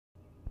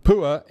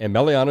Pua and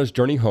Meliana's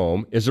journey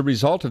home is a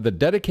result of the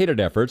dedicated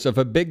efforts of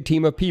a big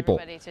team of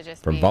people,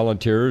 from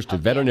volunteers to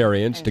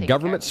veterinarians to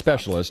government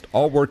specialists,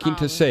 all working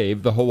to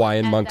save the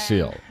Hawaiian monk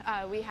seal.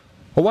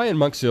 Hawaiian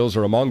monk seals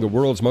are among the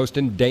world's most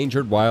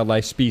endangered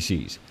wildlife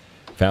species.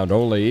 Found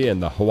only in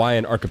the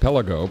Hawaiian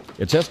archipelago,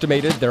 it's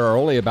estimated there are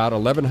only about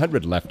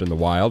 1,100 left in the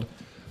wild.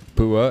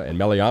 Pua and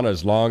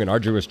Meliana's long and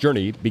arduous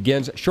journey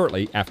begins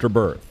shortly after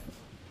birth.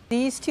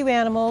 These two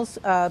animals,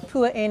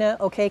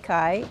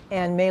 Papahānaumokuākea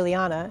and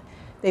Meliana,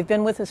 they've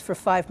been with us for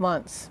 5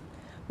 months.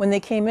 When they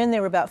came in, they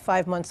were about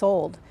 5 months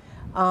old.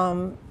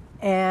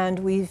 And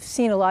we've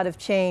seen a lot of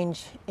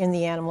change in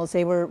the animals.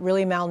 They were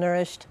really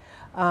malnourished.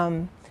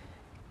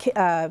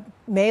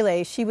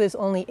 Mele, she was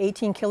only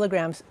 18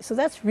 kilograms, so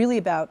that's really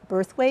about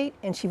birth weight,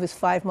 and she was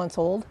 5 months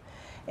old.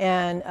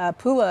 And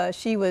Pua,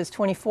 she was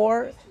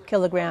 24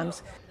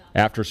 kilograms.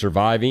 After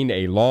surviving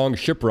a long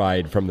ship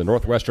ride from the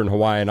northwestern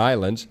Hawaiian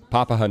Islands,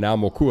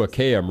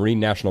 Papahānaumokuākea Marine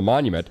National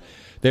Monument,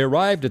 they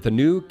arrived at the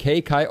new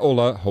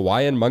Keikaiola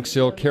Hawaiian Monk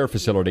Seal Care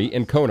Facility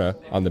in Kona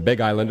on the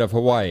Big Island of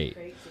Hawaii.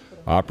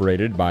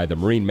 Operated by the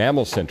Marine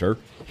Mammal Center,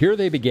 here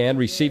they began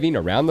receiving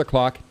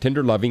around-the-clock,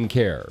 tender-loving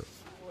care.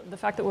 The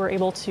fact that we're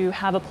able to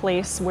have a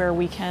place where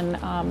we can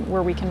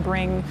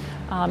bring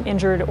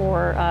injured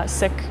or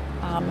sick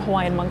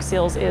Hawaiian monk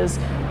seals is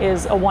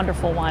a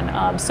wonderful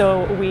one.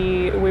 So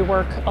we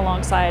work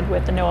alongside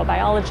with the NOAA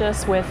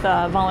biologists, with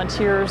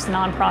volunteers,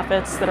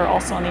 nonprofits that are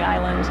also on the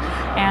island,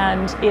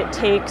 and it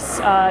takes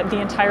the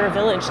entire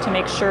village to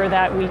make sure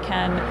that we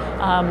can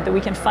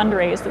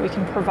fundraise, that we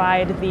can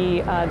provide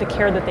the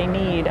care that they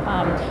need.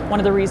 One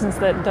of the reasons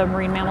that the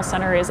Marine Mammal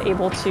Center is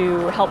able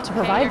to help to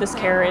provide this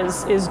care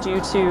is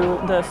due to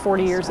the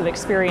 40 years of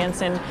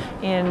experience in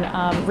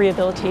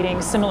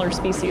rehabilitating similar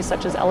species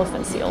such as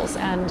elephant seals,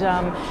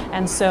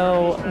 and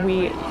so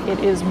it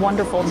is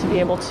wonderful to be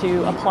able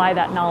to apply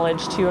that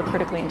knowledge to a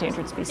critically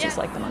endangered species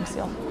like the monk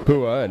seal.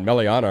 Pua and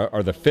Meliana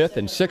are the 5th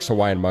and 6th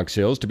Hawaiian monk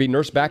seals to be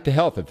nursed back to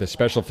health at this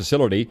special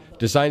facility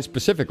designed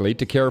specifically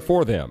to care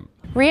for them.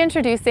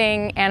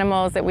 Reintroducing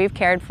animals that we've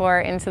cared for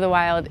into the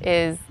wild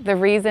is the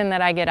reason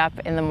that I get up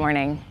in the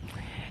morning.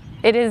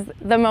 It is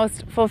the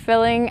most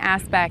fulfilling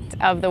aspect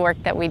of the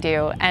work that we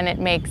do, and it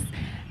makes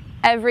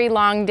every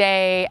long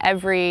day,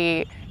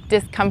 every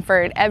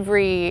discomfort,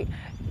 every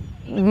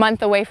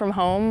month away from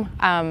home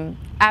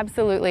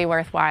absolutely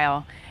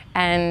worthwhile.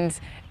 And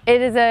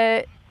it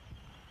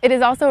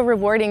is also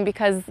rewarding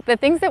because the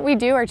things that we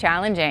do are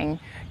challenging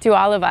to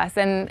all of us,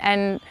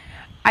 and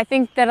I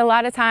think that a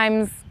lot of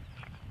times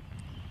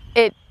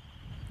it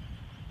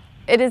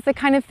is the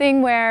kind of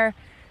thing where,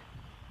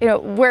 you know,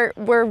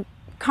 we're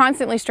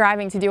constantly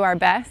striving to do our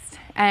best,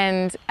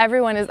 and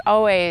everyone is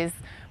always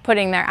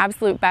putting their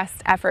absolute best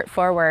effort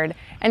forward,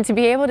 and to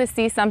be able to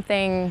see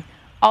something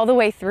all the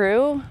way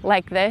through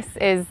like this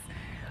is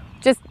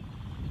just,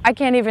 I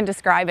can't even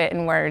describe it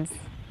in words.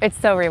 It's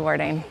so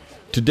rewarding.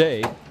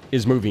 Today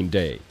is moving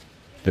day,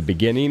 the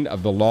beginning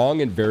of the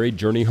long and varied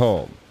journey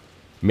home.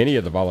 Many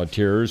of the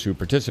volunteers who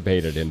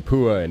participated in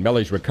Pua and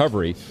Meli's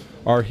recovery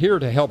are here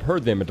to help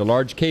herd them into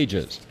large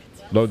cages,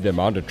 load them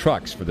onto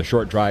trucks for the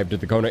short drive to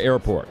the Kona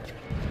airport.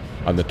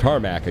 On the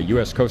tarmac, a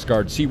U.S. Coast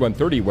Guard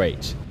C-130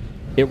 waits.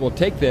 It will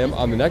take them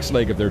on the next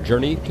leg of their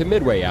journey to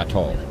Midway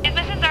Atoll. These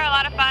missions are a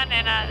lot of fun,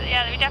 and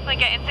yeah, we definitely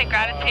get instant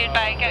gratitude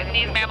by getting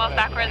these mammals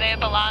back where they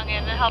belong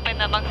and helping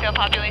the monk seal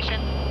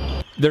population.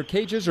 Their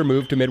cages are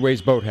moved to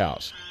Midway's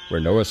boathouse,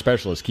 where NOAA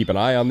specialists keep an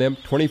eye on them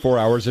 24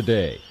 hours a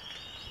day.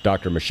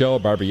 Dr. Michelle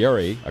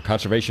Barbieri, a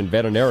conservation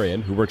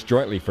veterinarian who works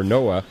jointly for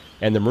NOAA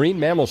and the Marine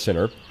Mammal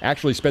Center,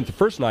 actually spent the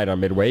first night on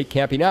Midway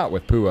camping out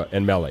with Pua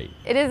and Meli.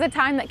 It is a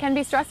time that can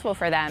be stressful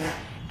for them,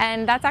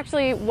 and that's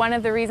actually one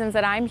of the reasons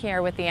that I'm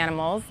here with the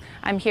animals.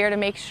 I'm here to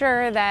make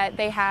sure that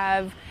they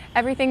have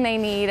everything they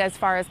need as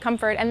far as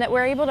comfort, and that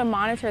we're able to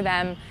monitor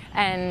them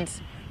and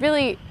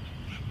really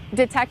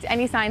detect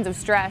any signs of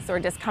stress or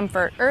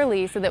discomfort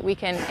early so that we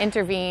can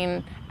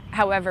intervene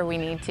however we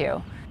need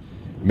to.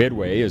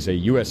 Midway is a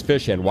U.S.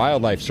 Fish and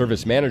Wildlife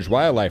Service managed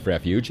wildlife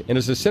refuge and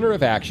is the center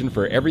of action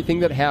for everything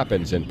that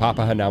happens in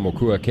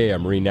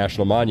Papahānaumokuākea Marine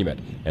National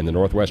Monument and the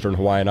northwestern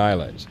Hawaiian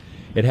Islands.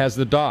 It has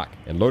the dock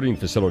and loading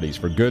facilities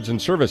for goods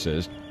and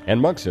services, and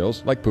monk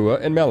seals like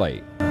Pua and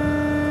Meli.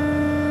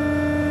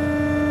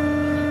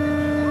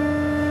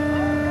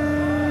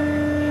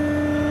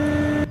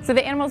 So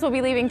the animals will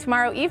be leaving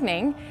tomorrow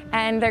evening,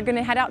 and they're going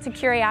to head out to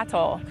Kure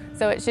Atoll.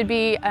 So it should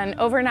be an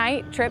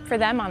overnight trip for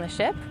them on the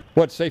ship.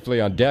 Once safely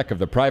on deck of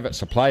the private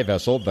supply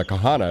vessel, the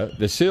Kahana,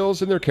 the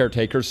seals and their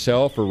caretakers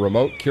sail for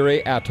remote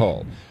Kure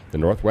Atoll, the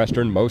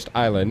northwesternmost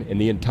island in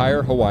the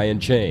entire Hawaiian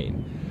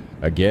chain.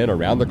 Again,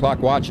 around-the-clock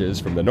watches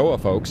from the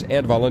NOAA folks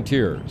and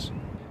volunteers.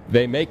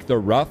 They make the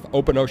rough,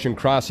 open ocean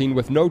crossing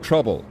with no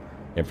trouble.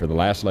 And for the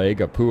last leg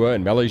of Pua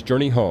and Meli's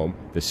journey home,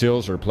 the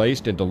seals are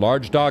placed into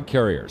large dog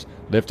carriers,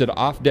 lifted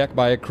off deck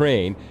by a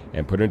crane,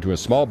 and put into a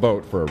small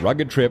boat for a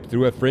rugged trip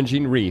through a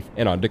fringing reef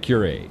and onto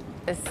Kure.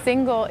 The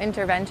single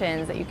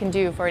interventions that you can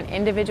do for an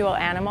individual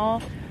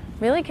animal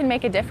really can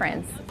make a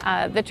difference.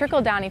 The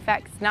trickle-down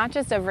effects, not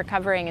just of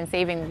recovering and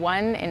saving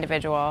one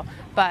individual,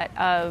 but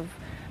of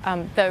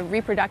the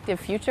reproductive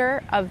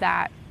future of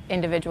that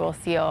individual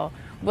seal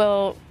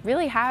will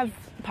really have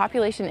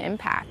population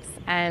impacts.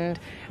 And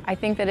I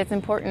think that it's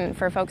important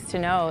for folks to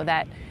know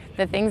that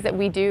the things that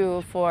we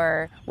do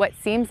for what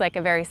seems like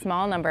a very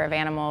small number of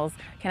animals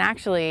can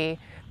actually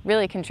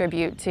really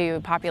contribute to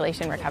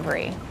population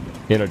recovery.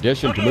 In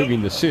addition to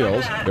moving the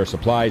seals, their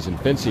supplies and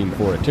fencing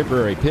for a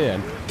temporary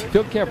pen,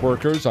 field camp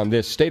workers on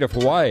this State of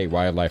Hawaii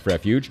wildlife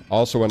refuge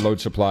also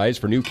unload supplies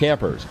for new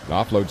campers and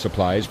offload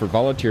supplies for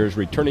volunteers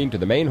returning to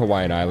the main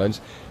Hawaiian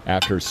Islands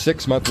after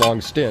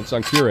 6-month-long stints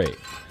on Kure.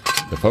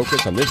 The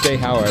focus on this day,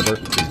 however,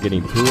 is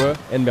getting Pua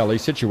and Mele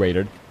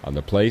situated on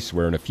the place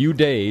where in a few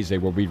days they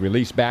will be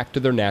released back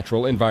to their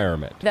natural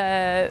environment.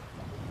 The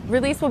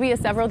release will be a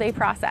several-day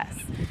process.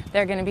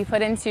 They're going to be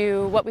put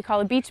into what we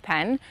call a beach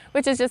pen,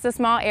 which is just a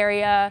small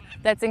area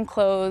that's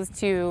enclosed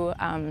to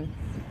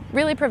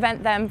really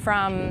prevent them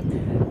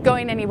from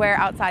going anywhere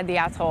outside the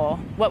atoll.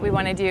 What we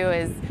want to do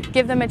is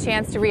give them a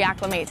chance to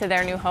reacclimate to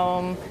their new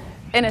home,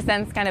 in a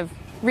sense kind of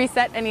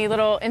reset any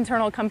little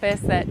internal compass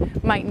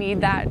that might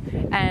need that,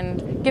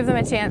 and give them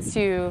a chance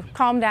to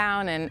calm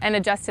down and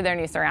adjust to their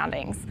new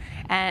surroundings.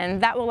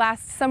 And that will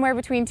last somewhere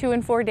between 2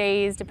 and 4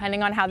 days,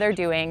 depending on how they're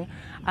doing.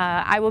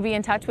 I will be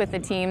in touch with the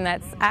team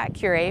that's at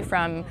Kure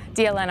from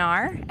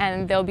DLNR,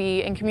 and they'll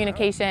be in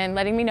communication,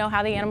 letting me know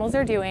how the animals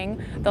are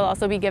doing. They'll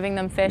also be giving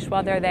them fish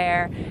while they're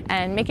there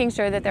and making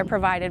sure that they're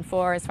provided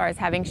for as far as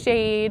having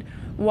shade,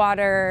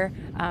 water,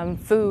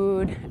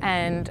 food,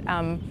 and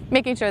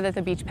making sure that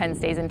the beach pen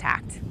stays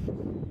intact.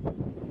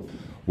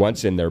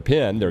 Once in their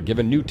pen, they're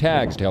given new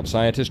tags to help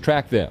scientists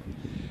track them.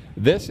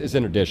 This is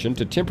in addition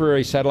to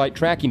temporary satellite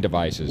tracking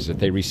devices that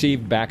they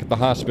received back at the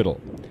hospital.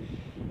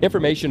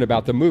 Information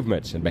about the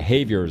movements and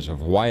behaviors of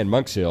Hawaiian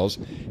monk seals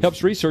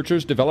helps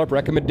researchers develop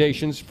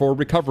recommendations for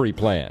recovery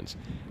plans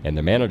and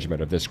the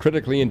management of this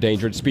critically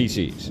endangered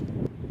species.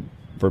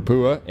 For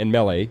Pua and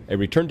Mele, a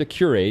return to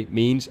Kure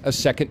means a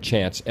second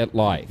chance at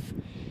life.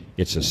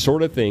 It's the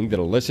sort of thing that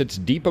elicits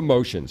deep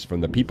emotions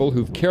from the people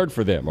who've cared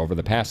for them over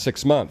the past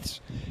 6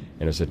 months,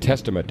 and is a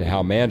testament to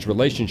how man's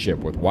relationship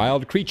with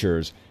wild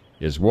creatures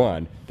is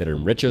one that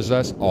enriches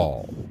us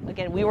all.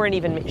 Again, we weren't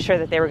even sure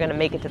that they were going to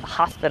make it to the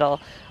hospital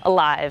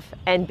alive,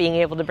 and being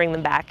able to bring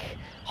them back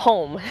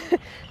home,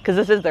 because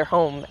this is their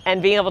home,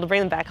 and being able to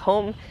bring them back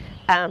home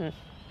and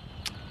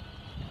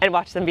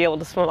watch them be able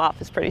to swim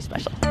off is pretty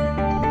special.